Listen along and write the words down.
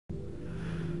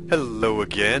Hello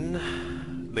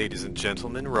again, ladies and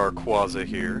gentlemen, Rawrquaza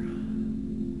here.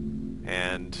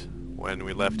 And when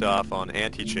we left off on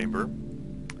Antichamber,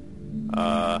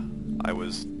 I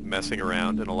was messing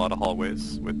around in a lot of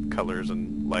hallways with colors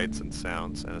and lights and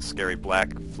sounds and a scary black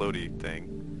floaty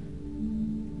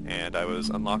thing. And I was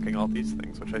unlocking all these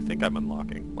things, which I think I'm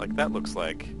unlocking. Like, that looks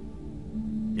like,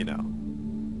 you know,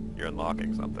 you're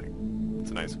unlocking something.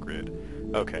 It's a nice grid.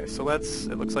 Okay, so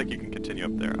it looks like you can continue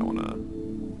up there.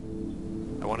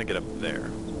 I wanna get up there.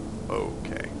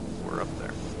 Okay, we're up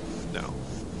there. No,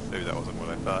 maybe that wasn't what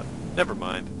I thought. Never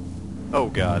mind. Oh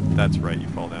god, that's right, you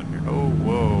fall down here. Oh,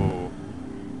 whoa.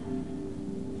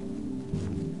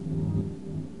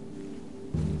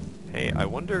 Hey, I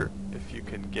wonder if you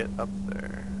can get up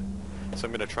there. So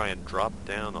I'm gonna try and drop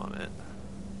down on it.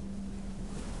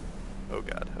 Oh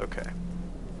god, okay.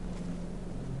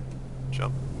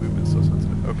 Jump, movement so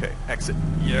sensitive. Okay, exit.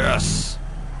 Yes!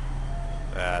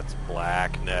 That's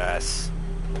blackness.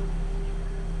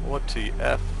 What the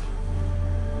F?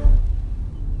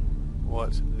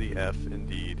 What the F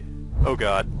indeed. Oh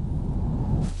god.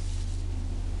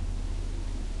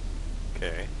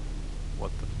 Okay.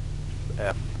 What the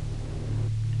F?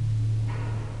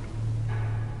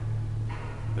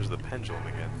 There's the pendulum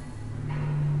again.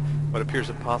 What appears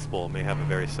impossible may have a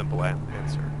very simple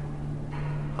answer.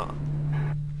 Huh.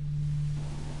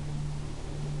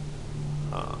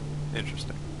 Huh.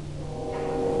 Interesting.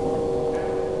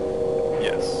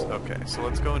 Yes, okay, so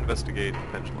let's go investigate the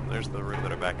pendulum. There's the room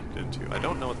that I backed into. I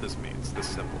don't know what this means, this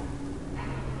symbol.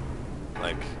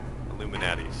 Like,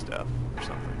 Illuminati stuff or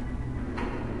something.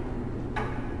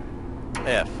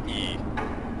 F-E-L-I.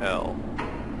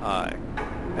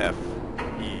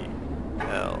 F-E-L-I.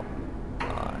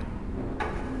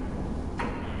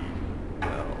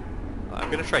 E-L. I'm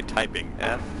gonna try typing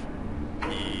F-E-L-I.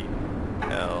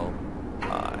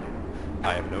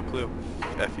 I have no clue.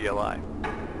 F-E-L-I.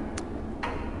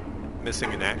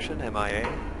 Missing in action, MIA.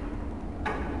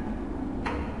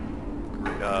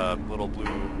 Little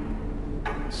blue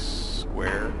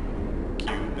square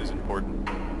cube is important,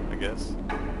 I guess.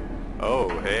 Oh,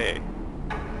 hey.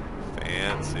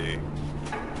 Fancy.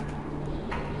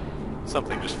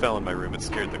 Something just fell in my room and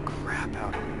scared the crap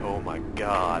out of me. Oh my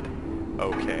god.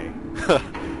 Okay.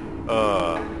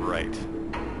 Right.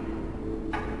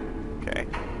 Okay.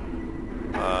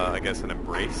 I guess an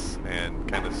embrace and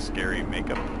kind of scary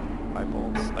makeup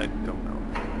eyeballs. I don't know.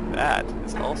 That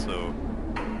is also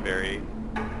very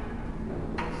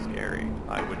scary.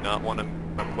 I would not want to...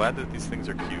 I'm glad that these things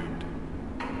are cubed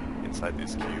inside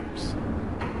these cubes.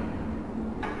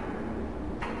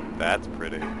 That's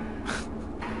pretty.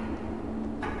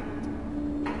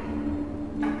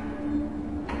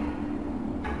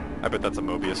 I bet that's a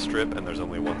Mobius strip and there's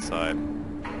only one side.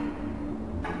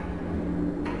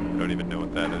 I don't even know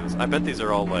what that is. I bet these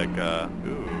are all like,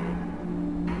 ooh,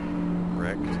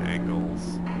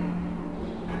 rectangles.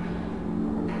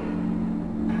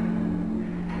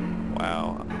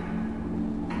 Wow.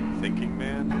 Thinking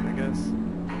man, I guess?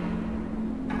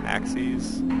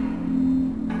 Axes?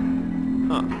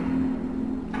 Huh.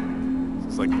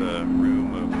 This is like the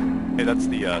room of... Hey, that's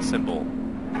the symbol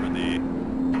for the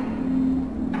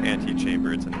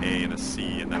Antichamber. It's an A and a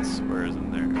C, and that square is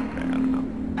in there. Okay, I don't know.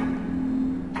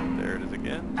 There it is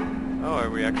again. Oh, are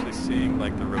we actually seeing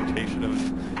like the rotation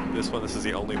of this one? This is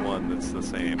the only one that's the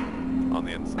same on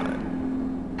the inside.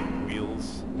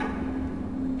 Wheels.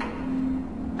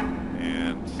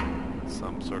 And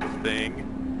some sort of thing.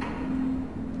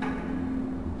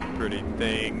 Pretty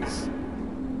things.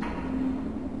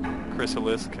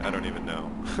 Chrysalisk? I don't even know.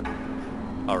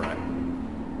 Alright.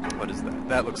 What is that?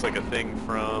 That looks like a thing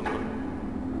from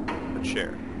a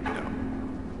chair. No.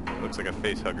 It looks like a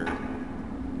face hugger.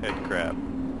 Head crab.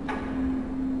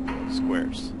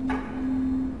 Squares.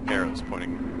 Arrows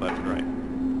pointing left and right.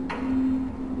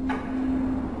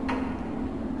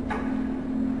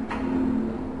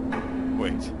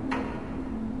 Wait.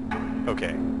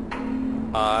 Okay.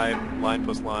 Line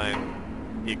plus line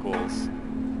equals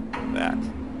that.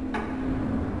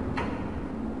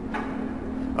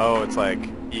 Oh, it's like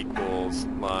equals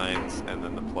lines and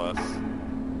then the plus.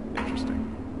 Interesting.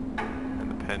 And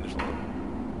the pendulum.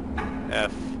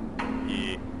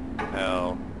 F-E-L-I.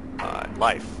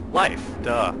 Life. Life!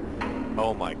 Duh.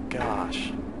 Oh my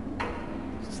gosh.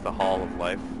 Is this the Hall of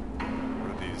Life? What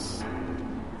are these?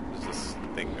 There's this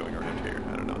thing going around here.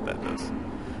 I don't know what that does.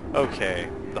 Okay.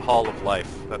 The Hall of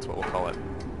Life. That's what we'll call it.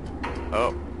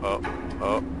 Oh. Oh.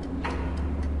 Oh.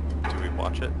 Do we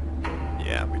watch it?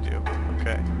 Yeah, we do.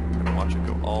 Okay. I'm gonna watch it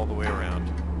go all the way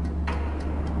around.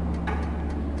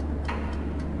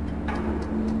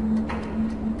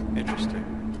 Interesting.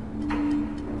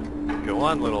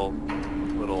 on, little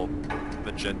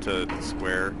magenta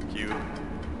square cube.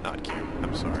 Not cube,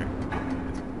 I'm sorry.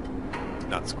 It's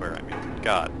not square, I mean.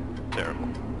 God, terrible.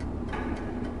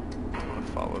 I want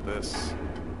to follow this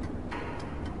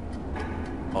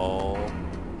all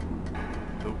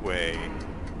the way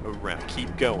around.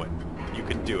 Keep going. You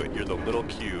can do it. You're the little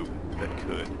cube that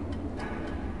could.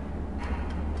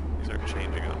 These aren't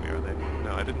changing on me, are they?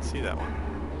 No, I didn't see that one.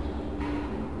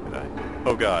 Did I?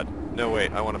 Oh god. No,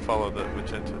 wait. I want to follow the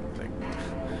magenta thing.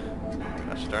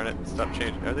 Gosh darn it. Stop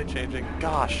changing. Are they changing?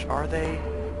 Gosh, are they?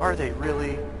 Are they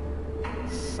really?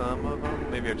 Some of them?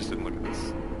 Maybe I just didn't look at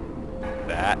this.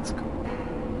 That's cool.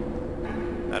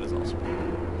 That is also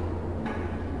cool.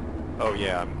 Oh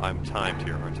yeah, I'm timed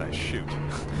here, aren't I? Shoot.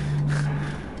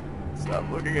 Stop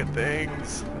looking at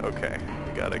things. Okay,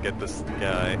 we gotta get this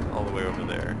guy all the way over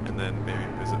there, and then maybe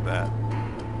visit that.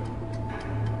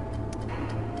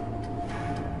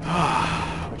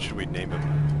 What should we name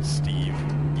him? Steve.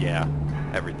 Yeah,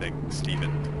 everything.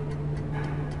 Steven.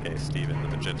 Okay, Steven, the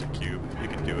magenta cube. You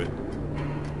can do it.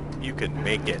 You can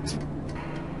make it.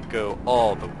 Go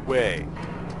all the way.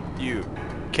 You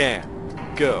can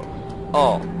go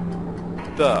all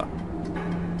the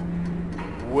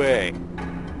way.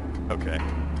 Okay.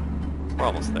 We're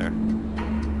almost there.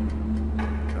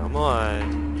 Come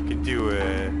on. You can do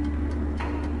it.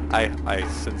 I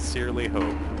sincerely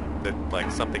hope that, like,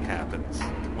 something happens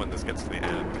when this gets to the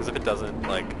end. Because if it doesn't,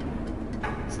 like,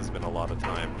 this has been a lot of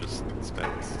time just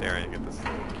spent staring at this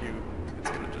little cube. It's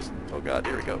gonna just... Oh god,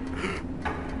 here we go.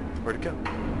 Where'd it go?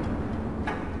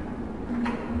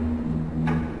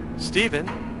 Steven?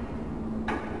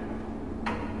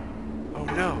 Oh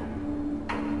no.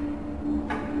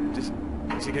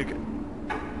 Is he gonna go?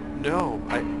 No,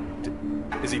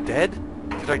 is he dead?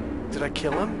 Did I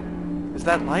kill him? Is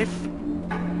that life?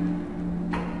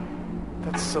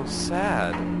 That's so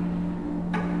sad.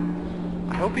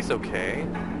 I hope he's okay.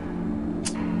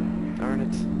 Darn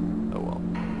it. Oh well.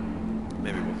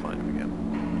 Maybe we'll find him again.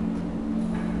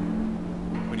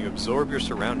 When you absorb your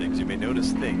surroundings, you may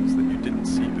notice things that you didn't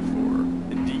see before.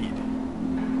 Indeed.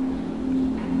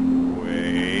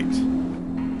 Wait.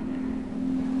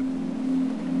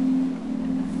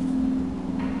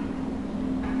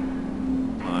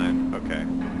 Fine. Okay.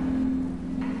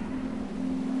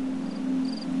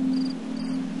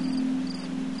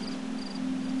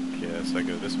 Okay, so I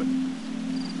go this way.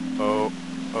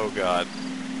 Oh god.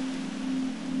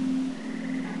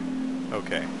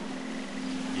 Okay.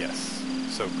 Yes.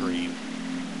 So green.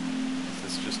 Is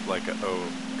this just like a... Oh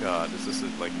god, is this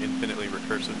like infinitely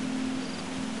recursive?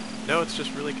 No, it's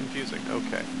just really confusing.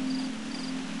 Okay.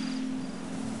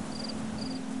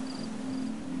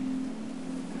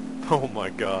 Oh my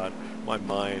god. My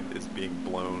mind is being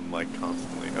blown like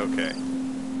constantly. Okay.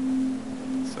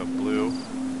 So blue.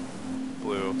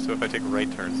 Blue. So if I take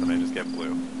right turns, then I just get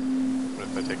blue. But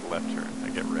if I take a left turn, I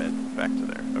get red. Back to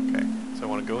there. Okay. So I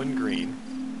want to go in green,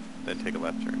 then take a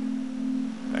left turn.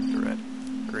 Back to red.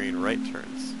 Green right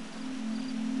turns.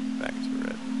 Back to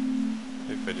red.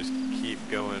 If I just keep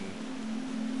going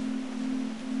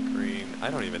green... I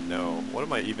don't even know. What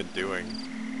am I even doing?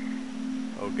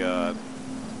 Oh god.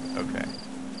 Okay.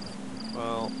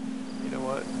 Well, you know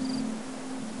what?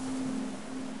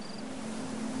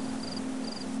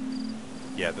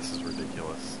 Yeah, this is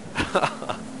ridiculous.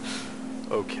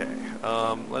 Okay.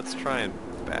 Let's try and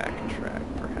backtrack,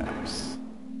 perhaps.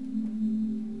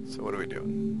 So what are we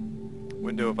doing?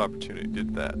 Window of opportunity.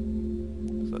 Did that.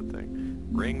 What's that thing?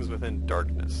 Rings within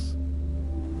darkness.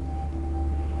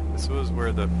 This was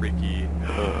where the freaky...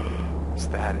 Is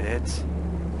that it?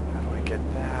 How do I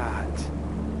get that?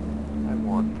 I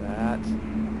want that.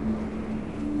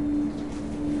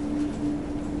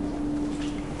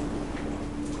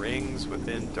 Rings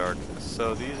within darkness.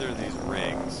 So these are these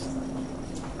rings.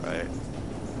 Right.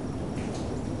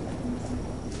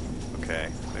 Okay.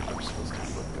 Maybe I'm supposed to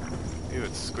flip them. Ew,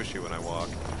 it's squishy when I walk.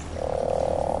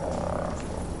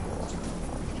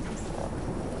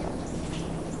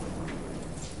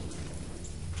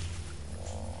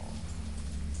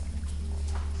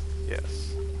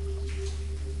 Yes.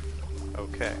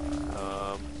 Okay.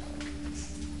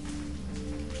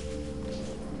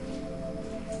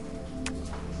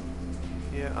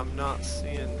 Yeah, I'm not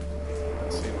seeing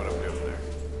what I'm doing there.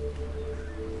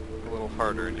 A little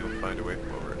harder and you'll find a way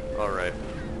forward. Alright.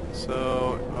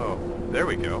 So, oh, there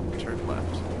we go. Turn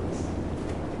left.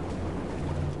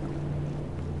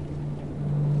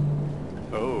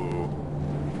 Oh.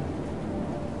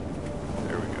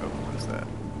 There we go. What is that?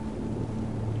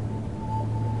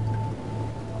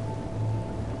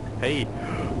 Hey!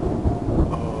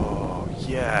 Oh,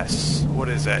 yes! What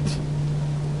is it?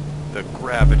 the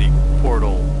gravity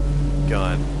portal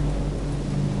gun.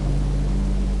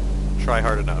 Try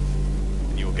hard enough,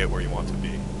 and you will get where you want to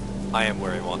be. I am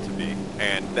where I want to be.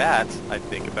 And that, I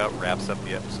think, about wraps up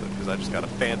the episode, because I just got a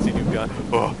fancy new gun.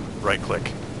 Oh, right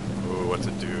click. Ooh, what's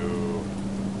it do?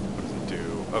 What does it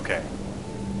do? Okay.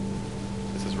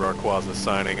 This is ShinyRawrquaza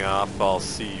signing off. I'll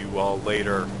see you all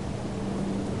later.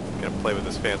 I'm gonna play with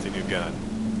this fancy new gun.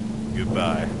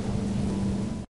 Goodbye.